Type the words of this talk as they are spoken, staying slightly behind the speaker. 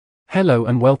Hello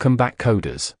and welcome back,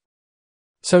 coders.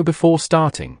 So before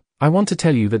starting, I want to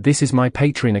tell you that this is my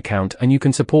Patreon account and you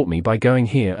can support me by going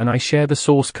here, and I share the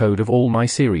source code of all my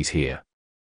series here.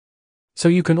 So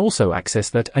you can also access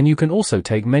that, and you can also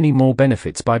take many more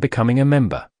benefits by becoming a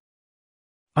member.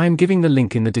 I am giving the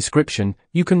link in the description.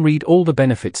 You can read all the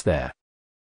benefits there.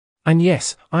 And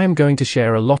yes, I am going to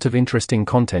share a lot of interesting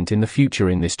content in the future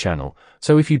in this channel,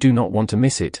 so if you do not want to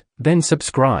miss it, then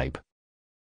subscribe.